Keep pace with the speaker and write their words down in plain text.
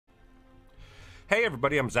Hey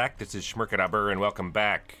everybody, I'm Zach, this is schmerkadabur, and welcome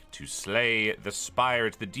back to Slay the Spire.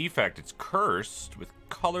 It's the defect, it's cursed with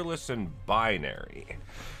colorless and binary.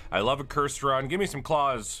 I love a cursed run. Give me some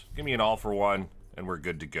claws, give me an all for one, and we're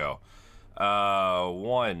good to go.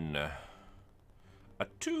 One. A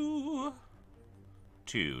two.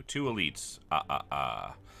 Two elites.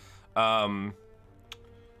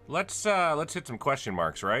 Let's hit some question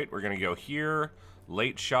marks, right? We're gonna go here,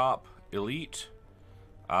 late shop, elite.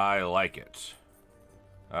 I like it.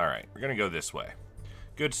 Alright, we're gonna go this way.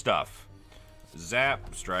 Good stuff.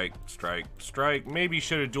 Zap, strike, strike, strike. Maybe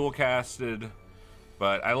should have dual casted,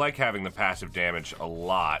 but I like having the passive damage a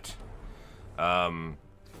lot.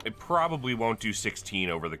 It probably won't do 16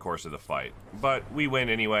 over the course of the fight, but we win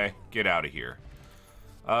anyway. Get out of here.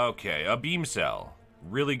 Okay, a beam cell.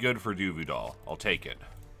 Really good for Duvudal. I'll take it.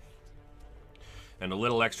 And a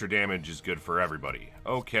little extra damage is good for everybody.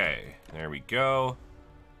 Okay, there we go.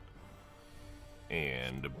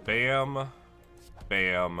 And bam,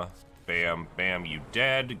 bam, bam, bam, you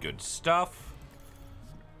dead. Good stuff.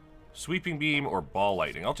 Sweeping beam or ball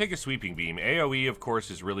lightning. I'll take a sweeping beam. AoE, of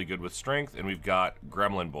course, is really good with strength. And we've got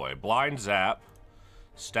Gremlin Boy. Blind zap.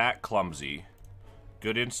 Stack clumsy.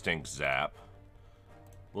 Good instinct zap.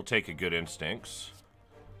 We'll take a good instincts.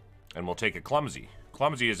 And we'll take a clumsy.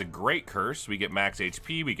 Clumsy is a great curse. We get max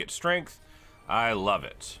HP, we get strength. I love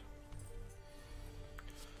it.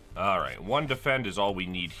 Alright, one defend is all we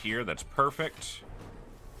need here. That's perfect.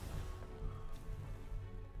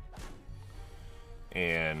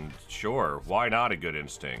 And sure, why not a good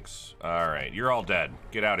instincts? Alright, you're all dead.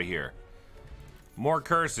 Get out of here. More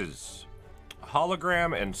curses.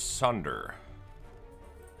 Hologram and Sunder.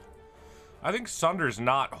 I think Sunder's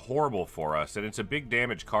not horrible for us, and it's a big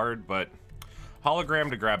damage card, but Hologram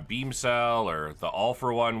to grab Beam Cell, or the All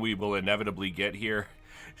for One we will inevitably get here,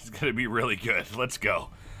 is going to be really good. Let's go.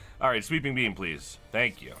 Alright, Sweeping Beam, please.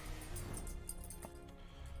 Thank you.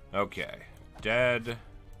 Okay. Dead.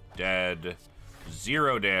 Dead.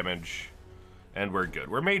 0 damage. And we're good.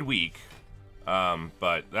 We're made weak.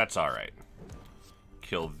 But that's alright.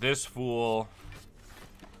 Kill this fool.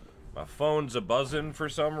 My phone's a buzzing for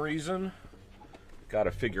some reason.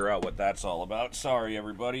 Gotta figure out what that's all about. Sorry,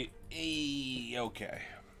 everybody. Okay.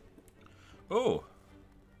 Oh.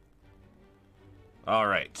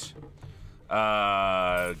 Alright.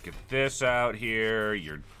 Get this out here.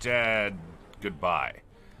 You're dead. Goodbye.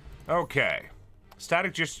 Okay.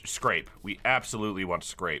 Static just scrape. We absolutely want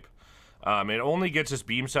scrape. It only gets us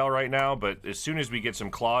beam cell right now, but as soon as we get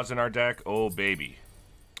some claws in our deck, oh baby.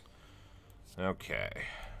 Okay.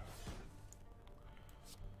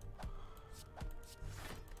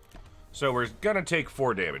 So we're gonna take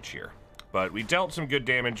 4 damage here. But we dealt some good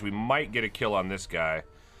damage. We might get a kill on this guy.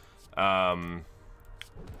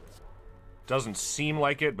 Doesn't seem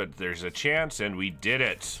like it, but there's a chance, and we did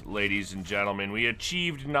it, ladies and gentlemen. We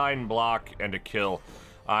achieved 9 block and a kill.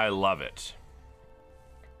 I love it.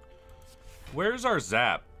 Where's our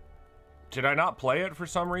zap? Did I not play it for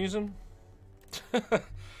some reason?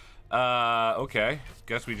 Okay.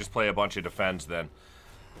 Guess we just play a bunch of defense then.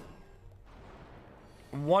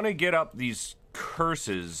 Want to get up these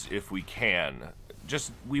curses if we can.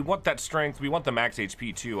 Just, we want that strength. We want the max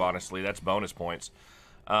HP too, honestly. That's bonus points.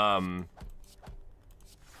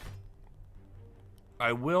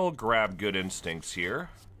 I will grab good instincts here,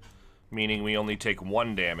 meaning we only take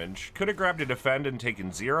 1 damage. Could have grabbed a defend and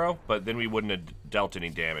taken 0, but then we wouldn't have dealt any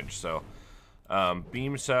damage. So,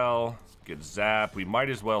 beam cell, get zap. We might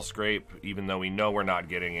as well scrape, even though we know we're not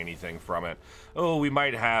getting anything from it. Oh, we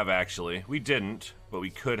might have actually. We didn't, but we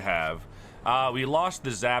could have. We lost the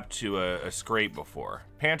zap to a scrape before.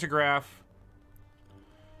 Pantograph.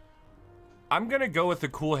 I'm gonna go with the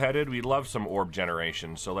cool-headed. We love some orb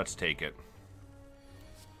generation, so let's take it.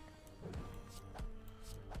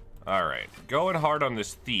 Alright, going hard on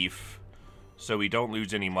this thief so we don't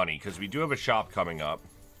lose any money, because we do have a shop coming up.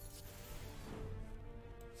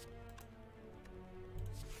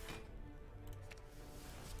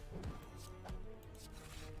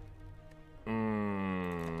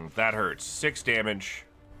 That hurts. 6 damage.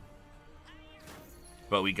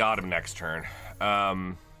 But we got him next turn.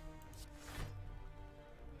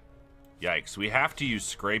 Yikes, we have to use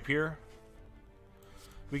scrape here.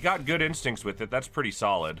 We got good instincts with it. That's pretty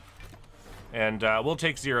solid. And we'll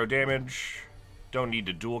take 0 damage. Don't need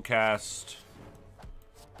to dual cast.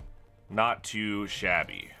 Not too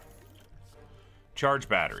shabby. Charge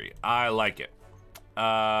battery. I like it.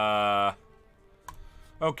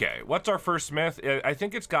 Okay, what's our first smith? I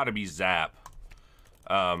think it's got to be zap.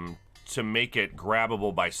 To make it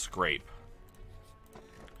grabbable by scrape.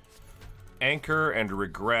 Anchor and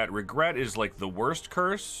regret. Regret is like the worst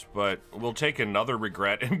curse, but we'll take another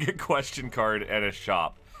regret and get question card and a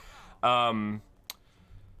shop.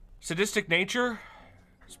 Sadistic nature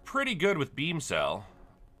is pretty good with beam cell.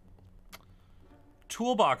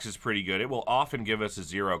 Toolbox is pretty good. It will often give us a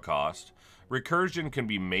 0 cost. Recursion can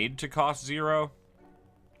be made to cost 0.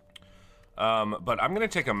 But I'm going to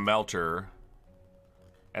take a melter,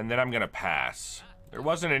 and then I'm going to pass. There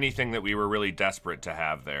wasn't anything that we were really desperate to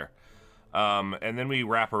have there. And then we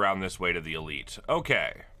wrap around this way to the elite.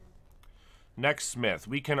 Okay. Next smith.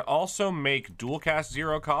 We can also make dual cast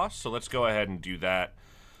 0 cost, so let's go ahead and do that.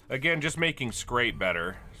 Again, just making scrape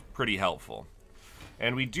better is pretty helpful.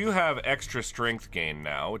 And we do have extra strength gain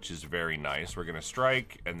now, which is very nice. We're going to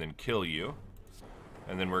strike and then kill you.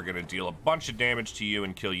 And then we're going to deal a bunch of damage to you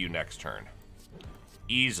and kill you next turn.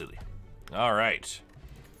 Easily. All right.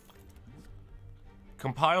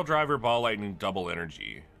 Compile driver, ball lightning, double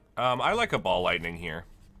energy. I like a ball lightning here.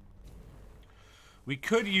 We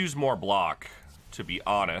could use more block, to be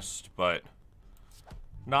honest, but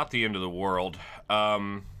not the end of the world.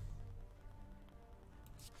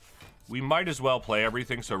 We might as well play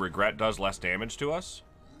everything so regret does less damage to us.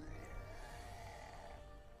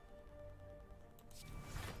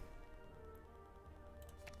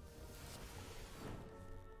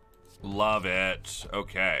 Love it.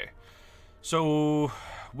 Okay. So,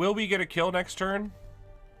 will we get a kill next turn?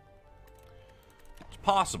 It's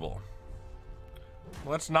possible.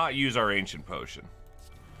 Let's not use our ancient potion.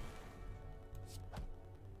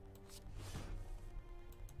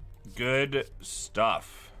 Good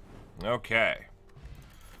stuff. Okay.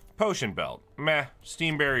 Potion belt. Meh.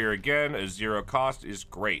 Steam barrier again. A 0 cost is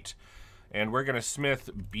great. And we're going to smith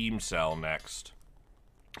beam cell next,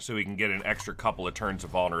 so we can get an extra couple of turns of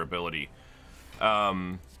vulnerability.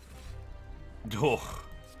 Oh,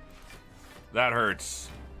 that hurts.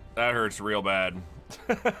 That hurts real bad.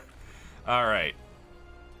 All right.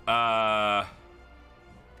 I'm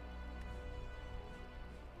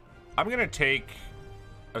gonna take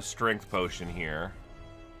a strength potion here.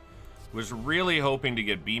 Was really hoping to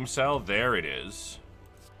get beam cell. There it is.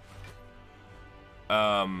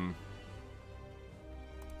 Oh,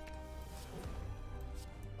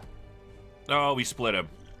 we split him.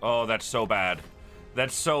 Oh, that's so bad.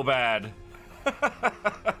 That's so bad.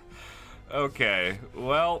 Okay,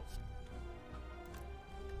 well,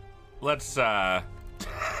 let's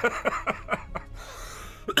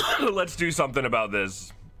let's do something about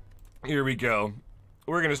this. Here we go.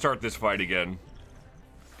 We're gonna start this fight again.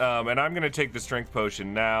 And I'm gonna take the strength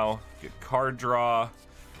potion now. Get card draw.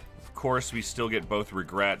 Of course, we still get both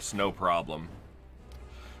regrets, no problem.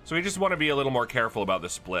 So we just want to be a little more careful about the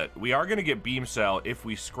split. We are going to get beam cell if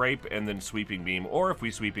we scrape and then sweeping beam, or if we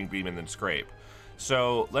sweeping beam and then scrape.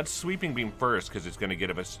 So let's sweeping beam first, because it's going to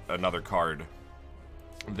get us another card.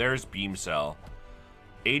 There's beam cell.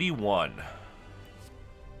 81.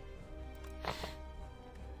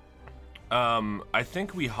 I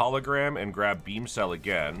think we hologram and grab beam cell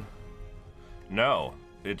again. No,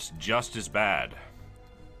 it's just as bad.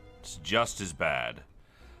 It's just as bad.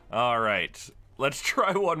 All right. Let's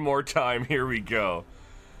try one more time. Here we go.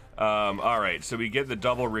 Alright, so we get the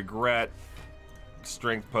double regret.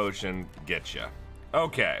 Strength potion. Getcha.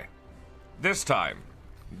 Okay. This time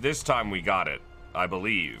we got it, I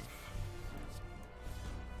believe.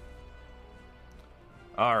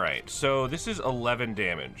 Alright, so this is 11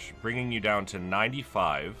 damage, bringing you down to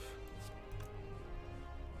 95.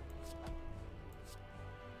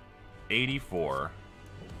 84.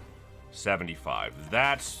 75.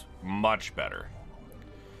 That's much better.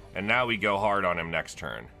 And now we go hard on him next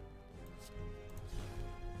turn.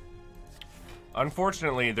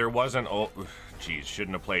 Unfortunately, there wasn't... Oh, geez,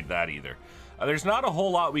 shouldn't have played that either. There's not a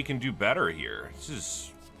whole lot we can do better here. This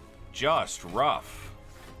is just rough.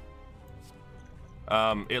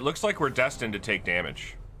 It looks like we're destined to take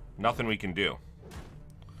damage. Nothing we can do.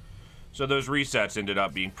 So those resets ended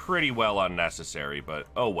up being pretty well unnecessary, but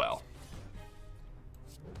oh well.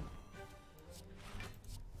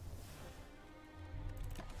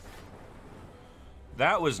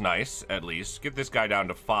 That was nice, at least. Get this guy down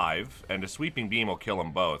to 5, and a sweeping beam will kill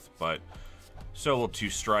them both, but so will 2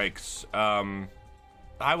 strikes. I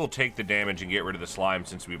will take the damage and get rid of the slime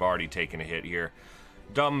since we've already taken a hit here.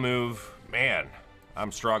 Dumb move. Man,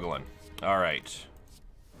 I'm struggling. Alright.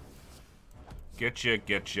 Getcha,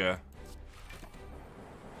 getcha.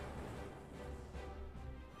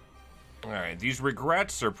 Alright, these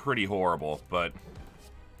regrets are pretty horrible, but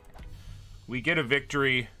we get a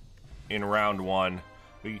victory in round 1.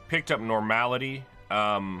 We picked up normality.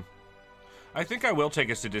 I think I will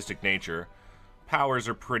take a sadistic nature. Powers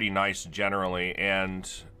are pretty nice generally, and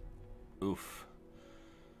Oof.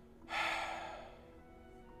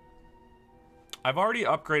 I've already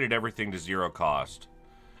upgraded everything to 0 cost.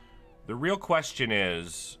 The real question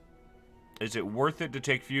is it worth it to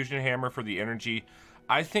take Fusion Hammer for the energy?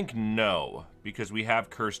 I think no, because we have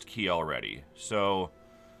Cursed Key already. So,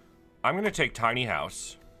 I'm going to take Tiny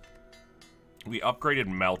House. We upgraded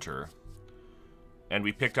Melter. And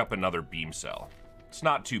we picked up another Beam Cell. It's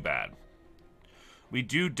not too bad. We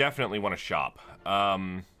do definitely want to shop.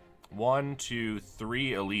 1, 2,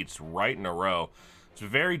 3 elites right in a row. It's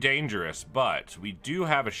very dangerous, but we do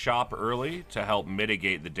have a shop early to help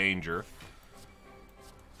mitigate the danger.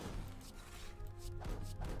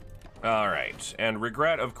 Alright, and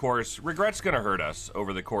Regret, of course. Regret's gonna hurt us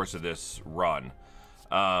over the course of this run.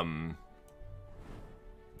 Wow.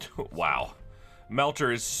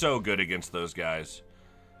 Melter is so good against those guys.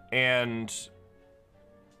 And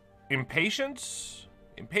Impatience?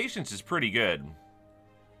 Impatience is pretty good.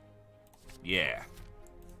 Yeah.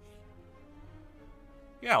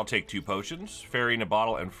 Yeah, I'll take 2 potions. Fairy in a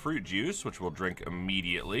bottle and fruit juice, which we'll drink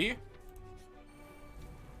immediately.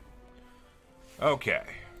 Okay.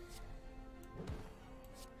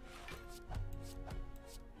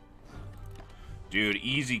 Dude,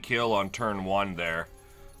 easy kill on turn 1 there.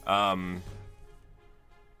 I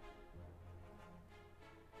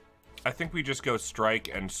think we just go strike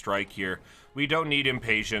and strike here. We don't need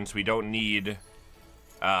impatience. We don't need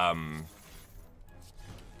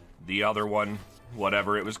the other one,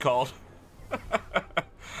 whatever it was called.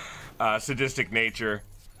 Sadistic nature.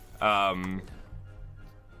 To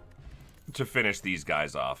finish these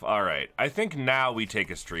guys off. Alright, I think now we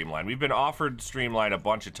take a Streamline. We've been offered Streamline a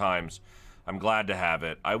bunch of times. I'm glad to have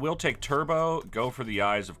it. I will take Turbo, go for the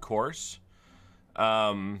eyes, of course.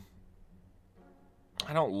 I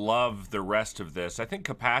don't love the rest of this. I think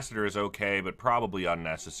Capacitor is okay, but probably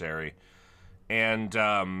unnecessary. And,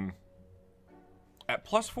 at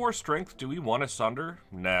 +4 strength, do we want a Sunder?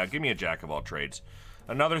 Nah, give me a Jack of all trades.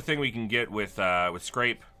 Another thing we can get with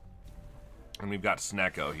Scrape. And we've got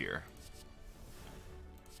Snecko here.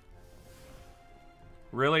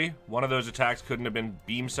 Really? One of those attacks couldn't have been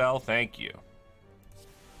Beam Cell? Thank you.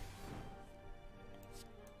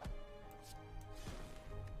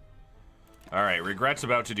 Alright, Regret's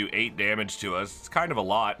about to do 8 damage to us. It's kind of a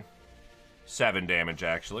lot. 7 damage,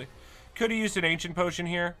 actually. Could have used an Ancient Potion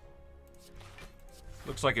here.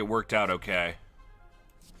 Looks like it worked out okay.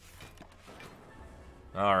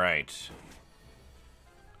 Alright.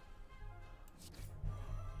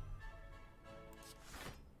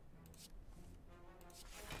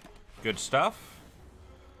 Good stuff.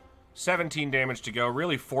 17 damage to go.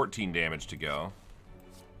 Really 14 damage to go.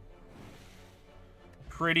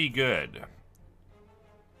 Pretty good.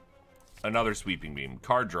 Another Sweeping Beam.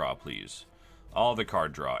 Card draw, please. All the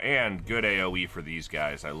card draw. And good AoE for these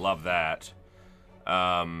guys. I love that.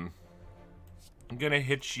 I'm gonna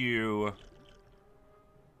hit you...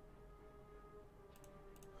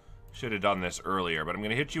 Should have done this earlier, but I'm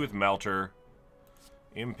gonna hit you with Melter.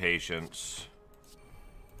 Impatience.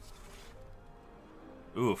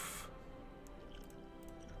 Oof.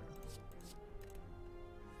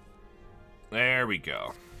 There we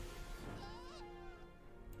go.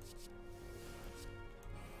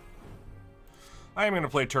 I am going to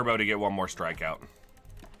play Turbo to get one more strikeout.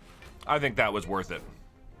 I think that was worth it.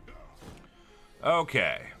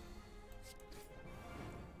 Okay.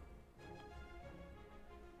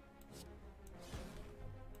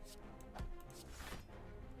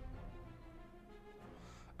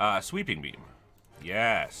 Sweeping Beam.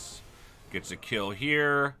 Yes. Gets a kill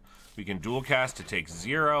here. We can dual cast to take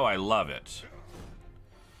 0. I love it.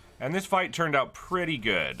 And this fight turned out pretty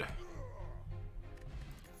good.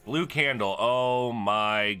 Blue Candle. Oh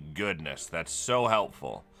my goodness. That's so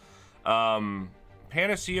helpful.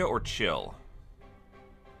 Panacea or Chill?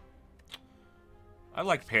 I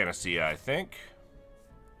like Panacea, I think.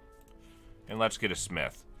 And let's get a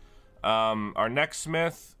Smith. Our next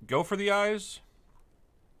Smith, go for the eyes.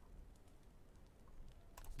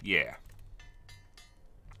 Yeah.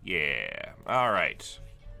 Yeah. All right.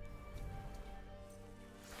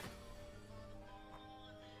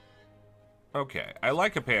 Okay. I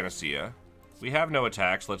like a Panacea. We have no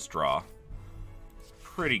attacks. Let's draw.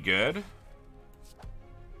 Pretty good.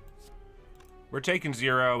 We're taking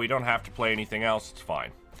 0. We don't have to play anything else. It's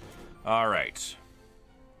fine. All right.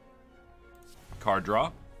 Card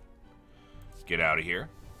draw. Get out of here.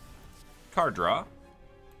 Card draw.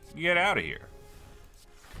 Get out of here.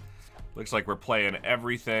 Looks like we're playing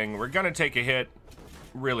everything. We're gonna take a hit.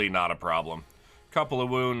 Really not a problem. Couple of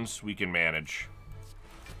wounds, we can manage.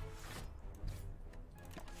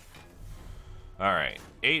 Alright,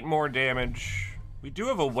 8 more damage. We do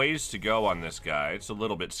have a ways to go on this guy. It's a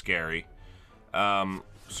little bit scary.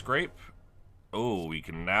 Scrape. Oh, we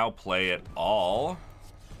can now play it all.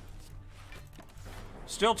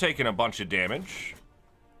 Still taking a bunch of damage.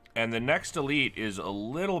 And the next elite is a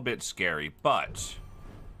little bit scary, but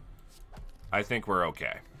I think we're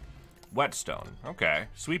okay. Whetstone. Okay.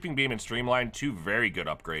 Sweeping Beam and Streamline, 2 very good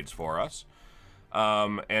upgrades for us.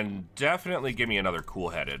 And definitely give me another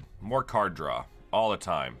Cool-Headed. More card draw. All the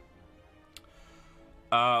time.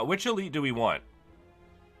 Which elite do we want?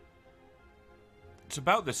 It's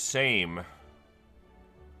about the same,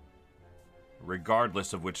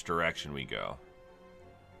 regardless of which direction we go.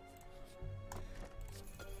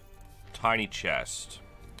 Tiny chest.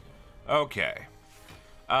 Okay.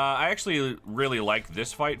 I actually really like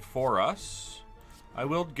this fight for us. I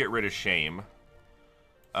will get rid of shame.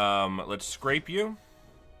 Let's scrape you.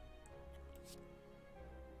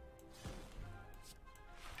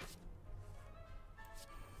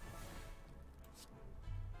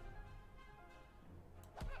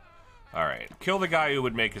 Alright, kill the guy who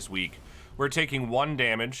would make us weak. We're taking 1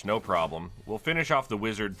 damage, no problem. We'll finish off the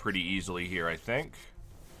wizard pretty easily here, I think.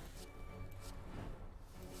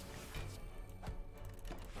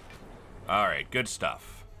 Alright, good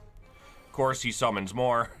stuff. Of course, he summons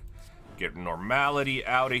more. Get normality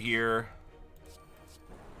out of here.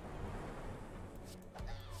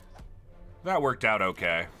 That worked out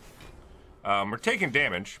okay. We're taking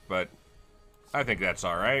damage, but I think that's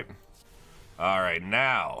alright. Alright,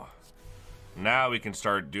 now we can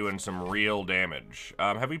start doing some real damage.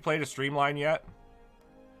 Have we played a Streamline yet?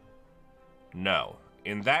 No.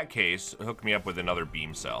 In that case, hook me up with another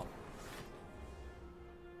beam cell.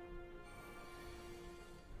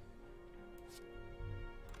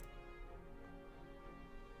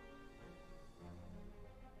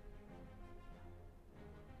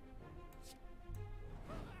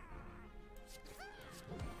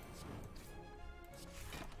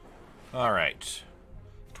 Alright.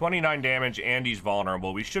 29 damage, and he's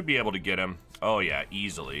vulnerable. We should be able to get him. Oh yeah,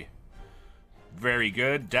 easily. Very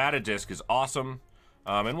good. Data disk is awesome.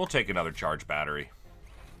 And we'll take another charge battery.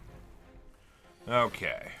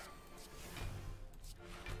 Okay.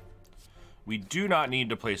 We do not need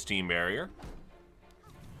to play Steam Barrier.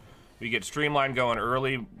 We get Streamline going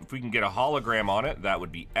early. If we can get a hologram on it, that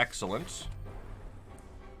would be excellent.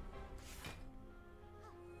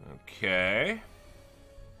 Okay.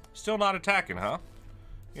 Still not attacking, huh?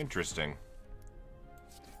 Interesting.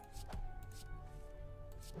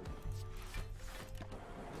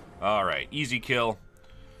 Alright, easy kill.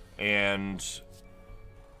 And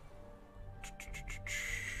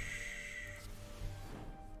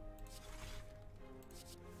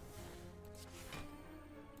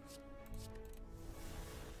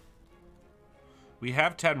we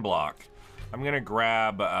have 10 block. I'm gonna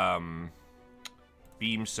grab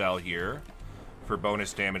beam cell here for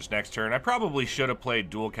bonus damage next turn. I probably should have played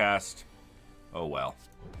dual cast. Oh well.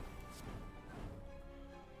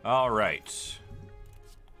 Alright.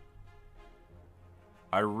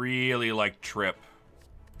 I really like Trip.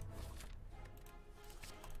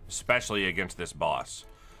 Especially against this boss.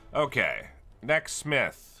 Okay. Next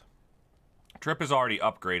Smith. Trip is already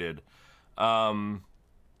upgraded.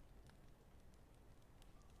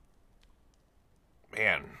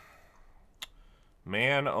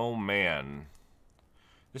 Man, oh man.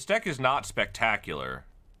 This deck is not spectacular,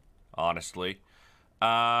 honestly.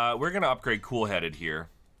 We're going to upgrade Cool-Headed here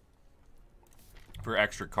for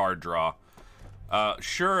extra card draw.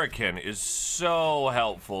 Shuriken is so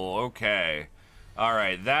helpful. Okay.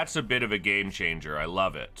 Alright, that's a bit of a game changer. I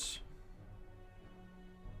love it.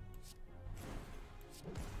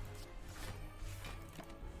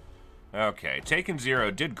 Okay, Taken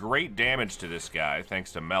 0 did great damage to this guy,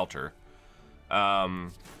 thanks to Melter.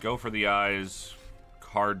 Go for the eyes.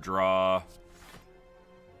 Card draw.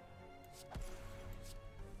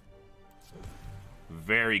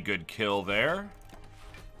 Very good kill there.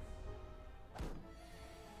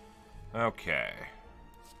 Okay.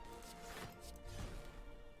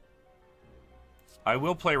 I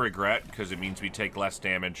will play Regret, because it means we take less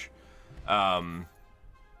damage.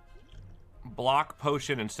 Block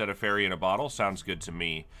Potion instead of Fairy in a Bottle sounds good to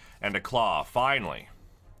me. And a Claw, finally.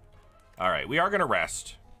 Alright, we are going to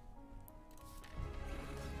rest.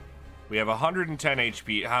 We have 110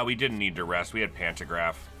 HP. We didn't need to rest. We had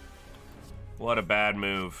Pantograph. What a bad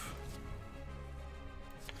move.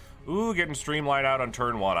 Ooh, getting Streamline out on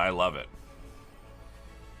turn 1. I love it.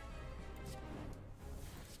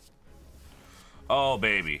 Oh,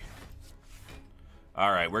 baby.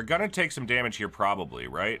 Alright, we're gonna take some damage here probably,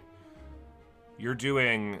 right? You're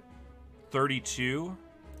doing 32.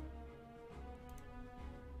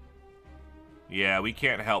 Yeah, we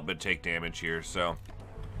can't help but take damage here, so...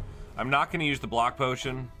 I'm not going to use the block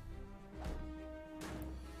potion.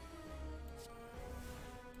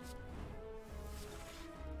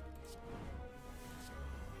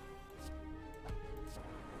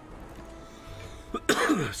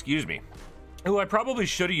 Excuse me. Ooh, I probably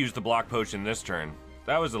should have used the block potion this turn.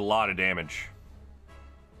 That was a lot of damage.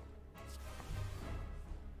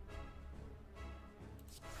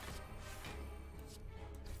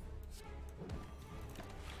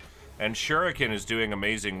 And Shuriken is doing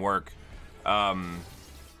amazing work.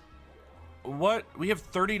 What? We have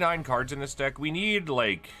 39 cards in this deck. We need,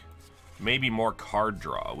 like, maybe more card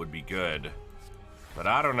draw would be good. But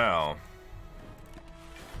I don't know.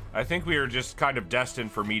 I think we are just kind of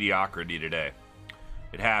destined for mediocrity today.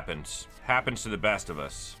 It happens. Happens to the best of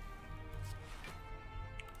us.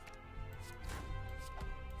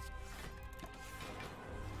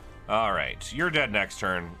 Alright, you're dead next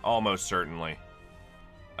turn. Almost certainly.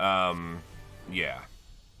 Yeah.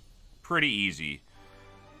 Pretty easy.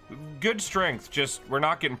 Good strength, just we're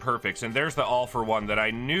not getting perfects. And there's the all-for-one that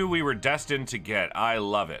I knew we were destined to get. I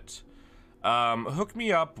love it. Hook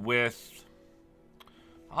me up with...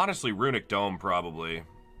 Honestly, Runic Dome, probably.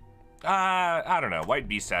 I don't know. White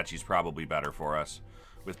Beast Statue's probably better for us.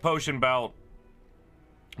 With Potion Belt,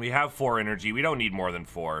 we have 4 energy. We don't need more than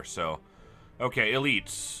 4, so... Okay,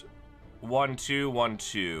 elites. 1, 2, 1,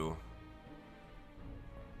 2.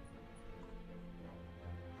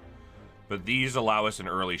 But these allow us an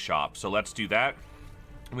early shop, so let's do that.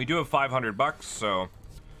 We do have 500 bucks, so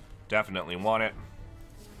definitely want it.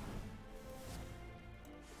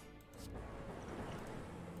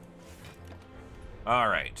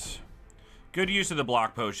 Alright. Good use of the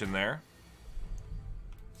block potion there.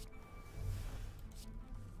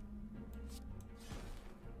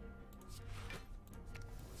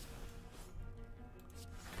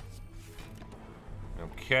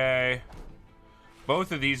 Okay.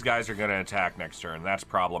 Both of these guys are going to attack next turn. That's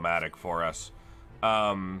problematic for us.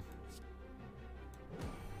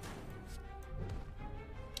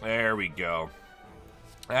 There we go.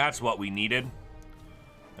 That's what we needed.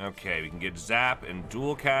 Okay, we can get Zap and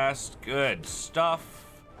Dual Cast. Good stuff.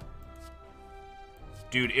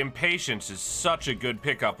 Dude, Impatience is such a good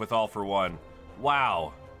pickup with All for One.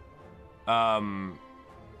 Wow. I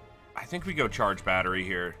think we go Charge Battery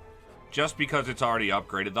here. Just because it's already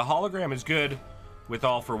upgraded. The Hologram is good with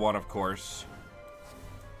All for One, of course.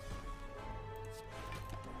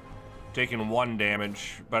 Taking 1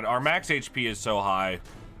 damage. But our max HP is so high,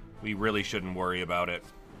 we really shouldn't worry about it.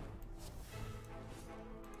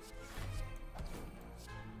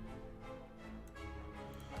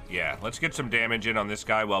 Yeah, let's get some damage in on this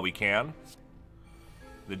guy while we can.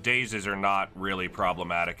 The dazes are not really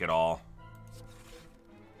problematic at all.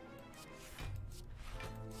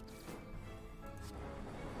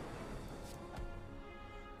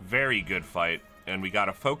 Very good fight. And we got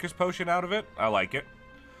a focus potion out of it. I like it.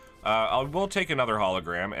 We'll take another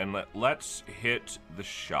hologram and let's hit the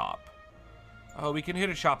shop. Oh, we can hit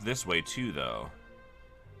a shop this way too, though.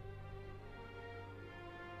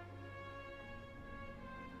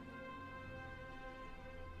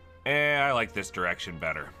 I like this direction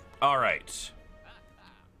better. Alright.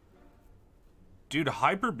 Dude,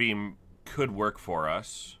 Hyper Beam could work for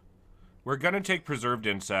us. We're gonna take Preserved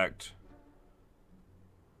Insect.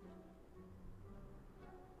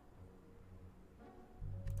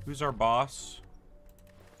 Who's our boss?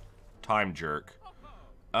 Time Jerk.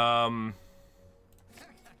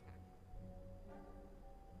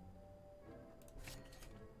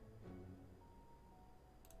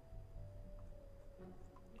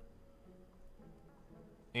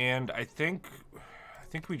 And I think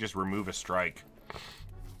we just remove a strike.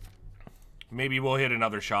 Maybe we'll hit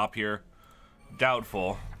another shop here.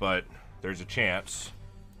 Doubtful, but there's a chance.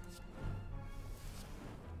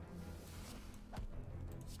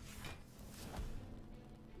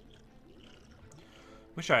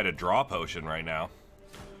 Wish I had a draw potion right now,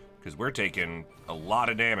 because we're taking a lot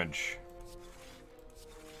of damage.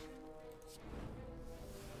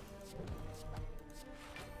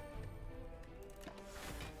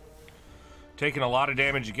 Taking a lot of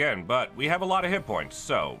damage again, but we have a lot of hit points,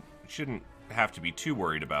 so we shouldn't have to be too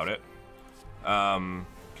worried about it. Can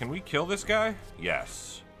we kill this guy?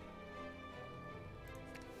 Yes.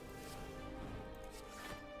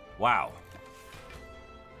 Wow.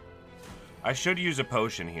 I should use a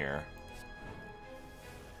potion here.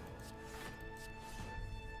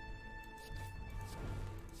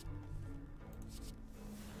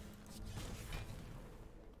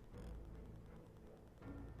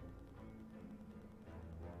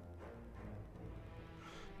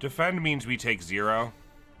 Defend means we take 0.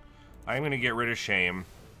 I'm going to get rid of Shame.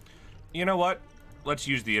 You know what? Let's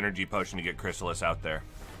use the energy potion to get Chrysalis out there.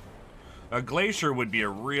 A Glacier would be a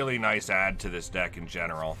really nice add to this deck in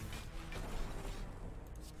general.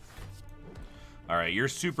 Alright, you're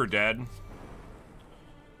super dead.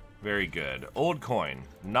 Very good. Old Coin.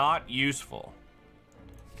 Not useful.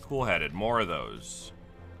 Cool-headed. More of those.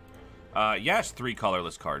 Yes, 3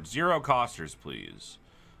 colorless cards. 0 costers, please.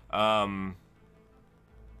 On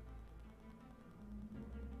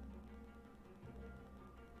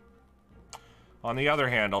the other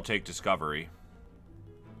hand, I'll take Discovery.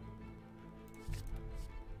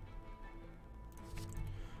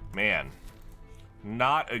 Man,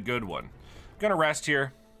 not a good one. Gonna rest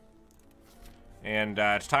here. And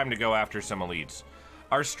it's time to go after some elites.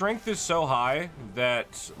 Our strength is so high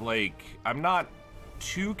that, like, I'm not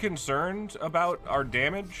too concerned about our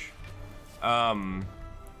damage. Yeah,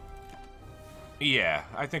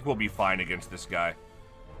 I think we'll be fine against this guy.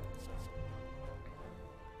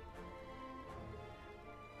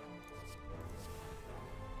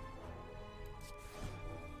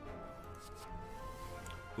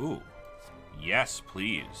 Ooh. Yes,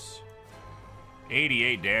 please.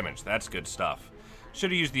 88 damage. That's good stuff. Should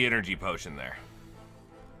have used the energy potion there.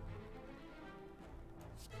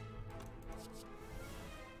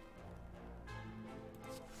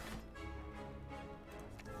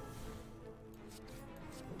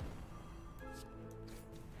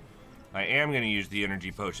 I am going to use the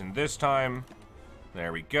energy potion this time.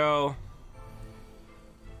 There we go.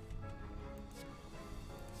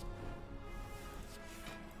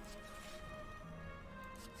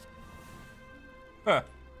 Huh.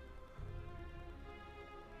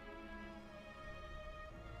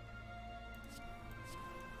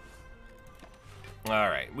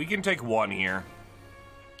 Alright, we can take 1 here.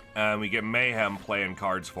 We get Mayhem playing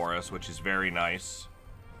cards for us, which is very nice.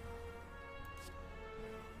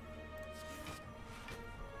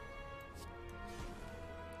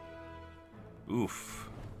 Oof.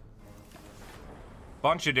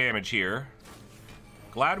 Bunch of damage here.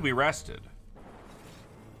 Glad we rested.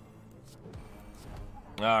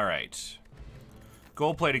 Alright.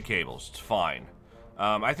 Gold-plated cables. It's fine.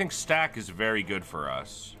 I think stack is very good for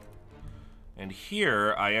us. And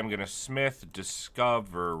here, I am going to smith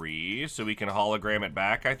Discovery, so we can hologram it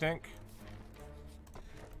back, I think.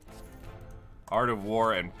 Art of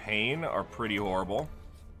War and Pain are pretty horrible.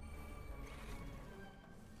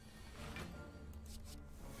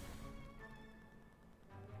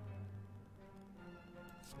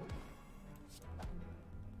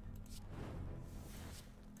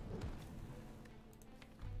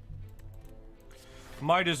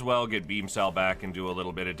 Might as well get Beam Cell back and do a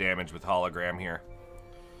little bit of damage with Hologram here.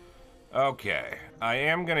 Okay, I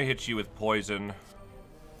am gonna hit you with Poison.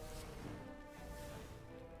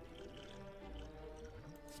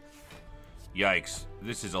 Yikes,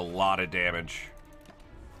 this is a lot of damage.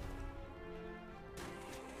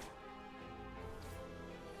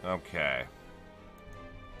 Okay.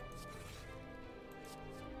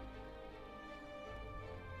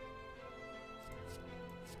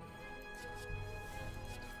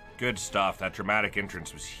 Good stuff. That dramatic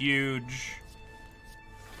entrance was huge.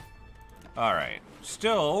 Alright.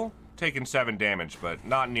 Still taking 7 damage, but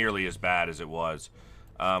not nearly as bad as it was.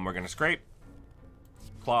 We're going to scrape.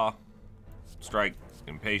 Claw. Strike.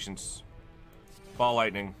 Impatience. Ball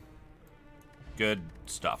lightning. Good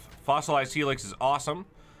stuff. Fossilized Helix is awesome.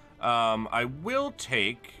 I will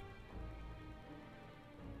take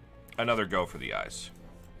another go for the eyes.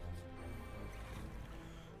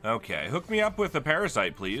 Okay, hook me up with a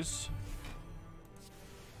Parasite, please.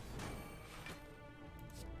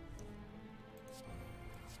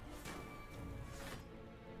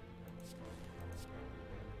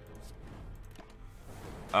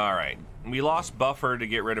 Alright, we lost Buffer to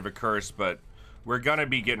get rid of a curse, but we're gonna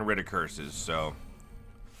be getting rid of curses, so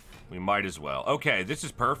we might as well. Okay, this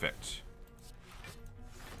is perfect.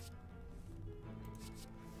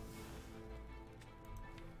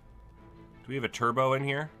 Do we have a turbo in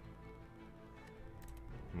here?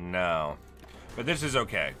 No. But this is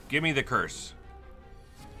okay. Give me the curse.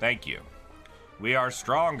 Thank you. We are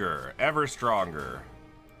stronger. Ever stronger.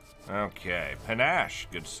 Okay. Panache.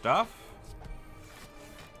 Good stuff.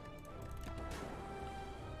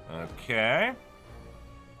 Okay.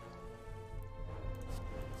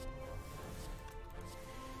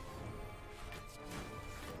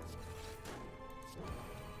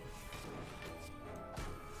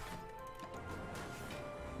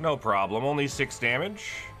 No problem. Only 6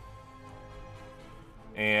 damage.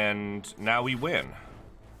 And now we win.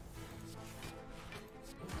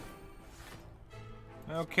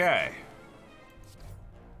 Okay.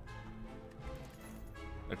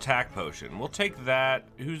 Attack potion. We'll take that.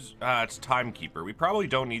 Who's... it's Timekeeper. We probably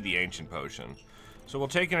don't need the Ancient Potion. So we'll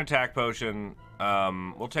take an attack potion.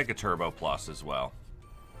 We'll take a Turbo Plus as well.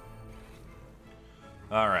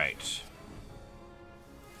 Alright.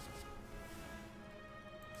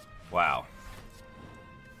 Wow.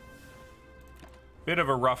 Bit of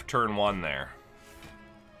a rough turn 1 there.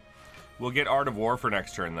 We'll get Art of War for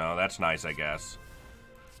next turn, though. That's nice, I guess.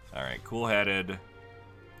 Alright, Cool-Headed.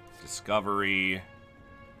 Discovery.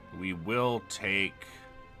 We will take...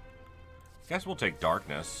 I guess we'll take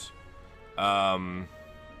Darkness.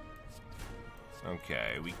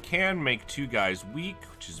 Okay, we can make 2 guys weak,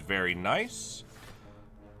 which is very nice.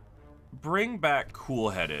 Bring back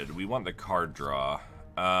Cool-Headed. We want the card draw.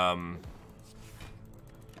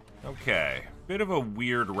 Okay. Bit of a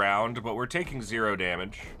weird round, but we're taking 0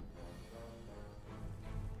 damage.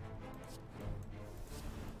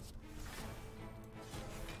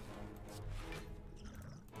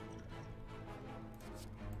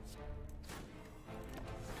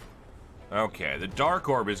 Okay, the Dark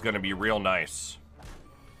Orb is going to be real nice.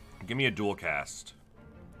 Give me a dual cast.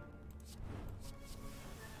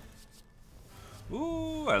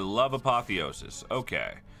 Ooh, I love Apotheosis.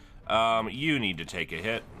 Okay. You need to take a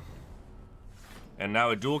hit. And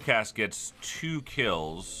now a dual cast gets 2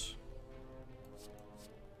 kills.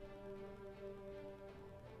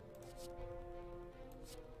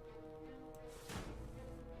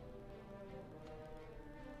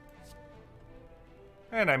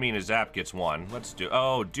 And I mean, a zap gets 1. Let's do...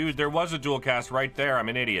 Oh, dude, there was a dual cast right there. I'm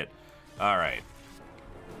an idiot. Alright.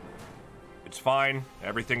 It's fine.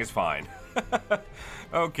 Everything is fine.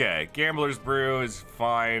 Okay, Gambler's Brew is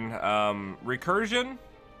fine. Recursion?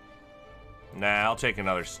 Nah, I'll take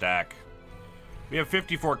another stack. We have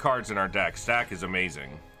 54 cards in our deck. Stack is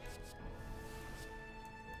amazing.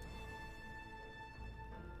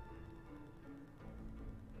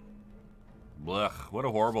 Blech, what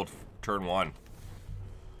a horrible turn 1.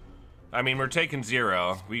 I mean, we're taking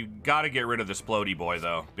 0. We gotta get rid of this Splody boy,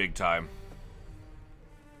 though. Big time.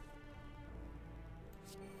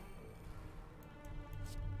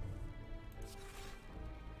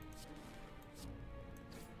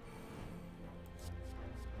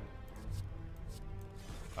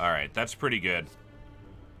 Alright, that's pretty good.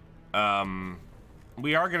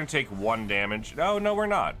 We are gonna take 1 damage. No, no, we're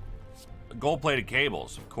not. Gold-plated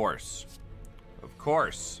cables, of course. Of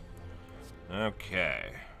course.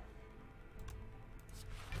 Okay.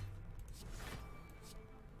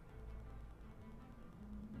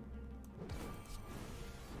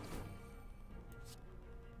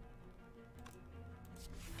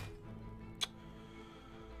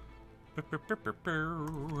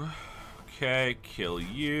 Okay, kill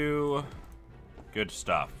you. Good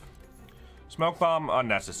stuff. Smoke bomb,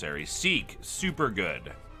 unnecessary. Seek, super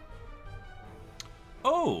good.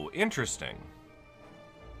 Oh, interesting.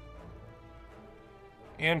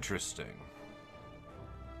 Interesting.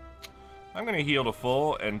 I'm gonna heal to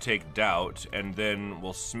full and take doubt, and then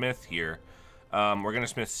we'll smith here. We're gonna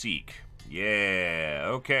smith seek. Yeah,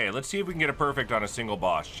 okay, let's see if we can get a perfect on a single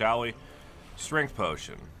boss, shall we? Strength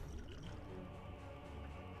potion.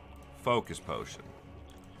 Focus potion.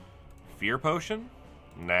 Fear potion?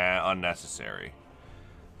 Nah, unnecessary.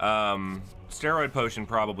 Steroid potion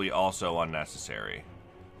probably also unnecessary.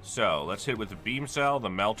 So, let's hit with the beam cell, the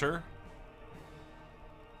melter.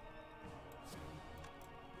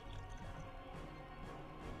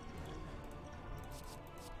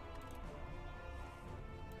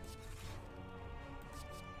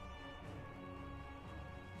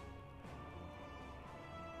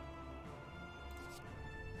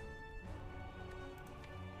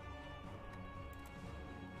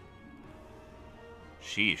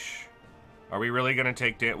 Sheesh. Are we really gonna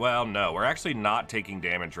take damage? Well, no. We're actually not taking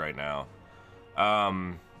damage right now.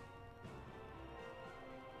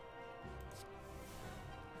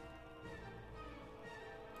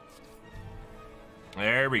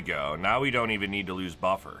 There we go. Now we don't even need to lose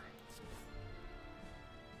buffer.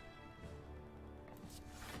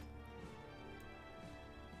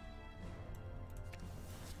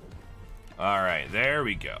 Alright, there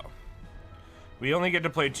we go. We only get to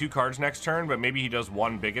play 2 cards next turn, but maybe he does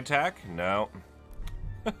 1 big attack? No.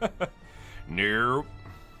 Nope.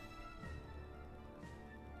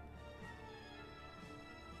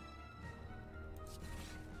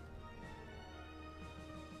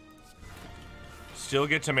 Still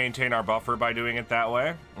get to maintain our buffer by doing it that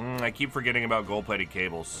way. I keep forgetting about gold-plated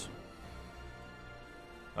cables.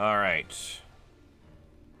 Alright.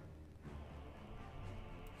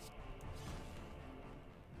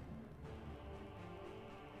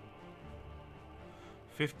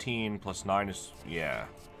 +15 +9 is... yeah.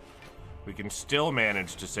 We can still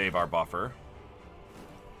manage to save our buffer.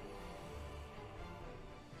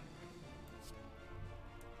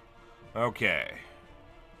 Okay.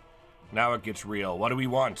 Now it gets real. What do we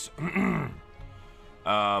want?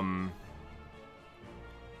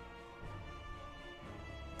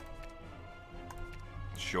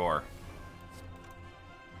 Sure.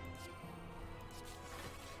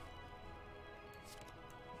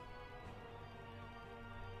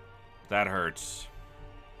 That hurts.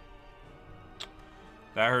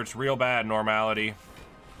 That hurts real bad, normality.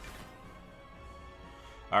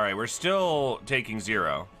 Alright, we're still taking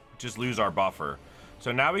 0. Just lose our buffer.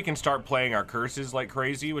 So now we can start playing our curses like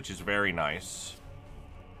crazy, which is very nice.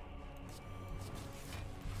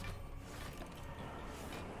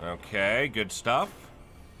 Okay, good stuff.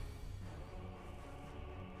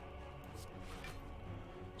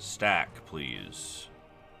 Stack, please.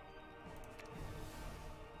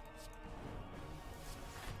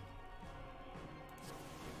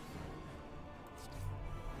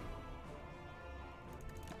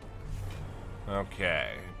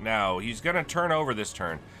 Okay, now he's gonna turn over this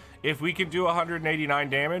turn. If we can do 189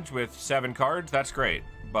 damage with 7 cards, that's great,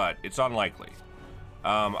 but it's unlikely.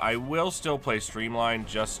 I will still play Streamline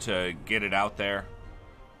just to get it out there.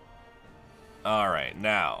 Alright,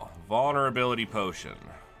 now, Vulnerability Potion.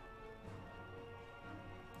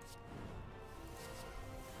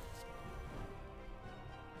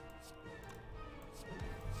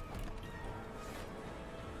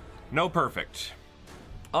 No perfect.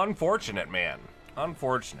 Unfortunate, man.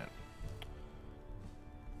 Unfortunate.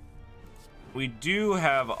 We do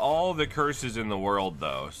have all the curses in the world,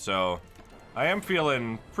 though, so I am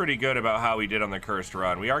feeling pretty good about how we did on the cursed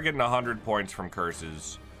run. We are getting 100 points from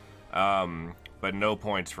curses, but no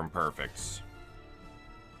points from perfects.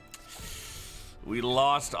 We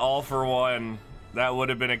lost all for one. That would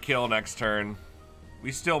have been a kill next turn.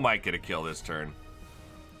 We still might get a kill this turn.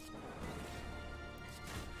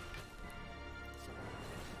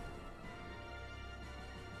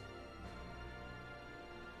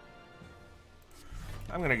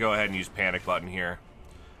 I'm going to go ahead and use panic button here.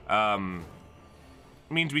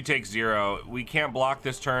 Means we take 0. We can't block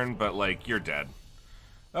this turn, but, like, you're dead.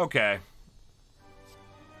 Okay.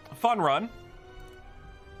 Fun run.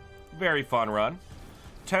 Very fun run.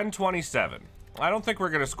 1027. I don't think we're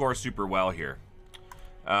going to score super well here.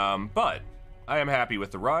 But I am happy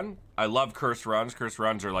with the run. I love cursed runs. Cursed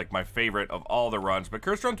runs are, like, my favorite of all the runs. But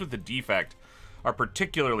cursed runs with the defect are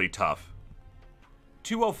particularly tough.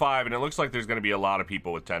 205, and it looks like there's going to be a lot of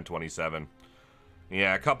people with 1027.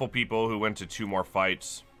 Yeah, a couple people who went to 2 more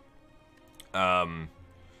fights. But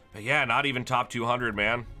yeah, not even top 200,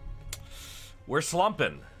 man. We're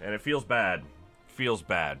slumping, and it feels bad. Feels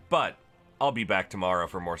bad. But I'll be back tomorrow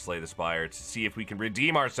for more Slay the Spire to see if we can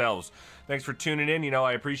redeem ourselves. Thanks for tuning in. You know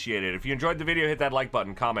I appreciate it. If you enjoyed the video, hit that like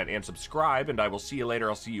button, comment, and subscribe, and I will see you later.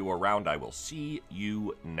 I'll see you around. I will see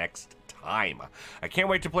you next time. I can't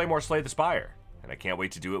wait to play more Slay the Spire. And I can't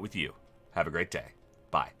wait to do it with you. Have a great day.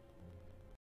 Bye.